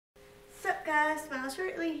up guys, Smile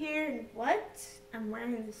Shortly here, and what? I'm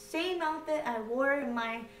wearing the same outfit I wore in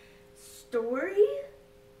my story?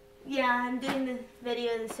 Yeah, I'm doing the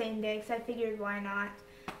video the same day because I figured why not.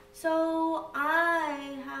 So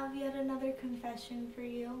I have yet another confession for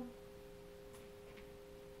you.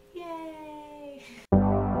 Yay!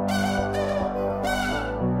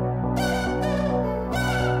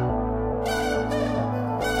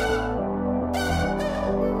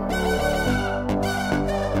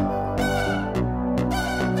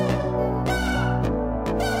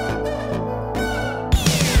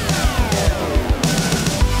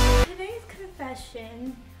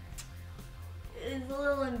 Is a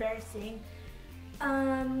little embarrassing.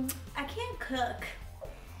 I can't cook.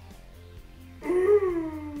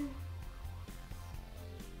 I'm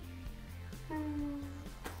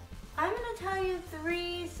gonna tell you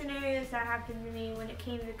 3 scenarios that happened to me when it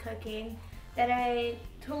came to cooking that I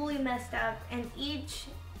totally messed up, and each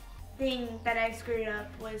thing that I screwed up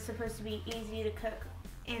was supposed to be easy to cook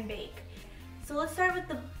and bake. So let's start with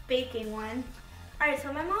the baking one. Alright,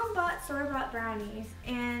 so my mom bought store-bought brownies,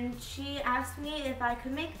 and she asked me if I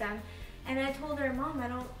could make them. And I told her, Mom,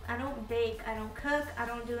 I don't bake, I don't cook, I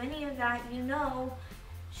don't do any of that, you know.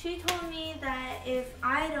 She told me that if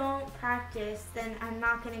I don't practice, then I'm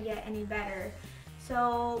not going to get any better.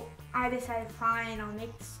 So I decided, fine, I'll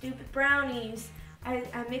make the stupid brownies. I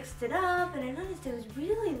mixed it up, and I noticed it was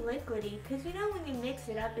really liquidy, because you know when you mix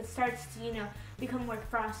it up, it starts to, you know, become more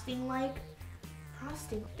frosting-like.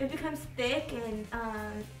 It becomes thick and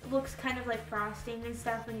looks kind of like frosting and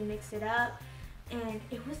stuff when you mix it up, and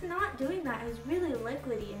it was not doing that. It was really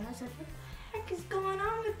liquidy, and I was like, what the heck is going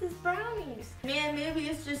on with this brownies? Man, maybe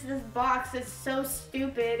it's just this box that's so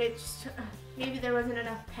stupid. It's maybe there wasn't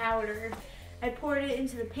enough powder. I poured it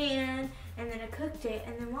into the pan, and then I cooked it,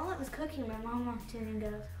 and then while it was cooking, my mom walked in and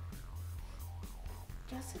goes,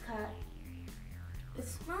 Jessica, it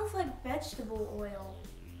smells like vegetable oil.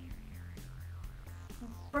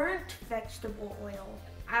 Burnt vegetable oil.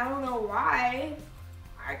 I don't know why.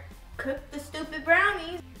 I cooked the stupid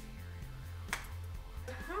brownies.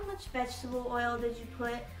 How much vegetable oil did you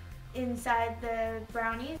put inside the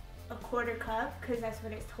brownies? A 1/4 cup, because that's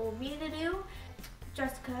what it told me to do.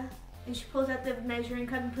 Jessica, and she pulls out the measuring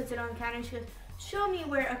cup and puts it on the counter, and she goes, show me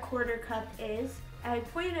where a 1/4 cup is. I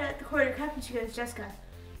pointed at the 1/4 cup, and she goes, Jessica,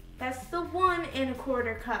 that's the 1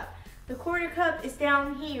 1/4 cup. The 1/4 cup is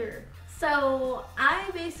down here. So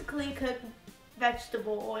I basically cooked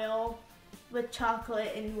vegetable oil with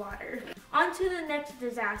chocolate and water. On to the next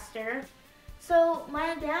disaster. So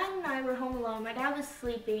my dad and I were home alone. My dad was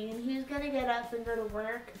sleeping, and he was gonna get up and go to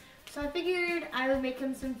work. So I figured I would make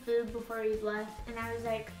him some food before he left, and I was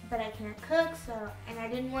like, but I can't cook, and I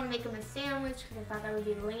didn't want to make him a sandwich because I thought that would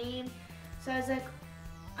be lame. So I was like,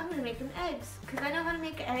 I'm gonna make him eggs, because I know how to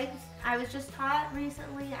make eggs. I was just taught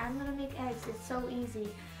recently, I'm gonna make eggs, it's so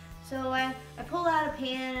easy. So I pull out a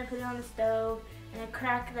pan, I put it on the stove, and I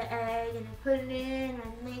crack the egg, and I put it in, and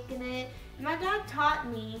I'm making it. And my dad taught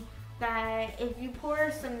me that if you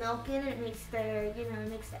pour some milk in, it makes the, it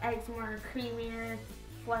makes the eggs more creamier,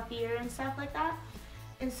 fluffier, and stuff like that.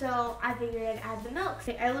 And so I figured I'd add the milk.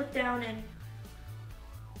 So I looked down, and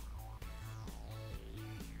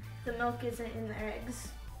the milk isn't in the eggs.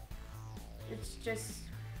 It's just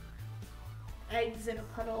eggs in a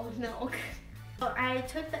puddle of milk. So I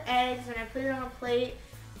took the eggs and I put it on a plate,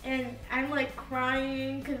 and I'm like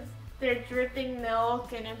crying because they're dripping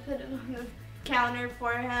milk, and I put it on the counter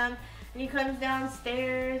for him, and he comes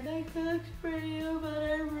downstairs. I cooked for you, but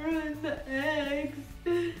I ruined the eggs.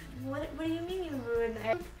 What do you mean you ruined the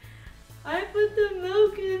eggs? I put the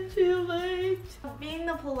milk in too late. Being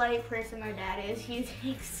the polite person my dad is, he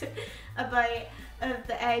takes a bite of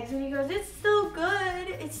the eggs and he goes, it's still good.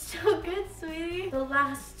 It's still good, sweetie. The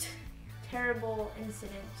last terrible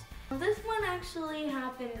incident. This one actually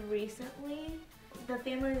happened recently. The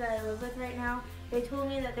family that I live with right now, they told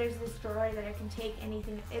me that there's this drawer that I can take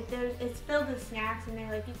anything. It's filled with snacks, and they're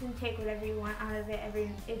like, you can take whatever you want out of it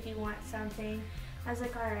if you want something. I was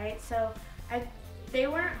like, all right. So they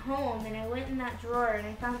weren't home, and I went in that drawer and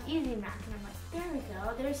I found Easy Mac, and I'm like, there we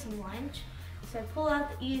go, there's some lunch. So I pull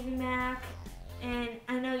out the Easy Mac, and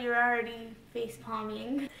I know you're already face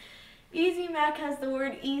palming. Easy Mac has the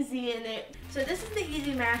word easy in it. So this is the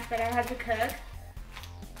Easy Mac that I had to cook.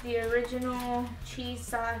 The original cheese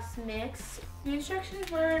sauce mix. The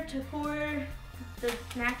instructions were to pour the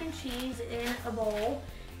mac and cheese in a bowl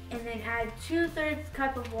and then add 2/3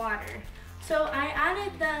 cup of water. So I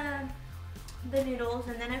added the noodles,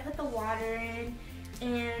 and then I put the water in,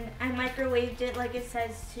 and I microwaved it like it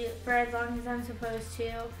says to for as long as I'm supposed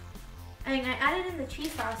to. And I added in the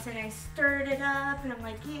cheese sauce and I stirred it up and I'm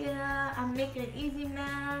like, yeah, I'm making an easy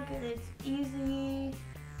mac and it's easy.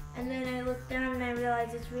 And then I looked down and I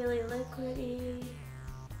realized it's really liquidy.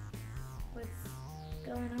 What's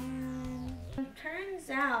going on? It turns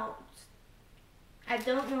out I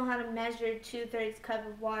don't know how to measure 2/3 cup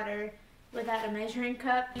of water without a measuring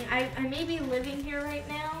cup. I may be living here right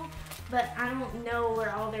now, but I don't know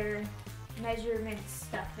where all their measurement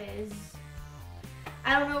stuff is.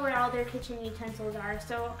 I don't know where all their kitchen utensils are,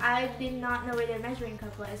 so I did not know where their measuring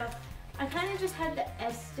cup was. So I kind of just had to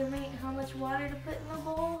estimate how much water to put in the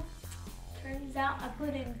bowl. Turns out I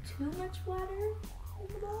put in too much water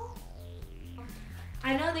in the bowl.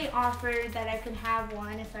 I know they offered that I could have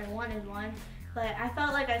one if I wanted one, but I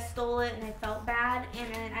felt like I stole it and I felt bad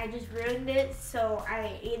and then I just ruined it, so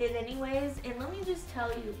I ate it anyways. And let me just tell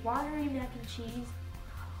you, watery mac and cheese,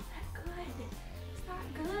 not that good. It's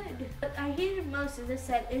not good. What I hated most is this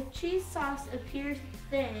said, if cheese sauce appears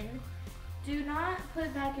thin, do not put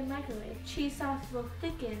it back in microwave. Cheese sauce will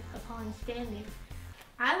thicken upon standing.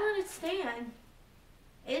 I let it stand.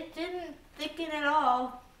 It didn't thicken at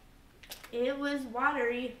all. It was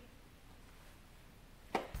watery.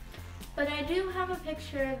 But I do have a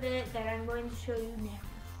picture of it that I'm going to show you now.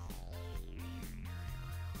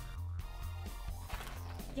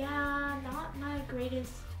 Yeah, not my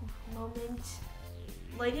greatest moment.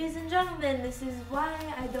 Ladies and gentlemen, this is why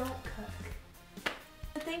I don't cook.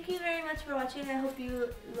 Thank you very much for watching. I hope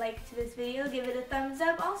you liked this video. Give it a thumbs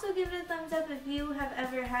up. Also give it a thumbs up if you have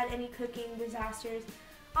ever had any cooking disasters.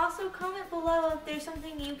 Also comment below if there's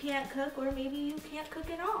something you can't cook or maybe you can't cook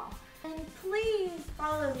at all. And please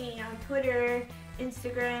follow me on Twitter,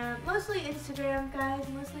 Instagram, mostly Instagram guys,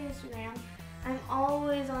 mostly Instagram. I'm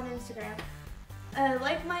always on Instagram.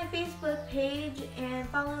 Like my Facebook page and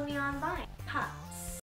follow me on Vine. Ha!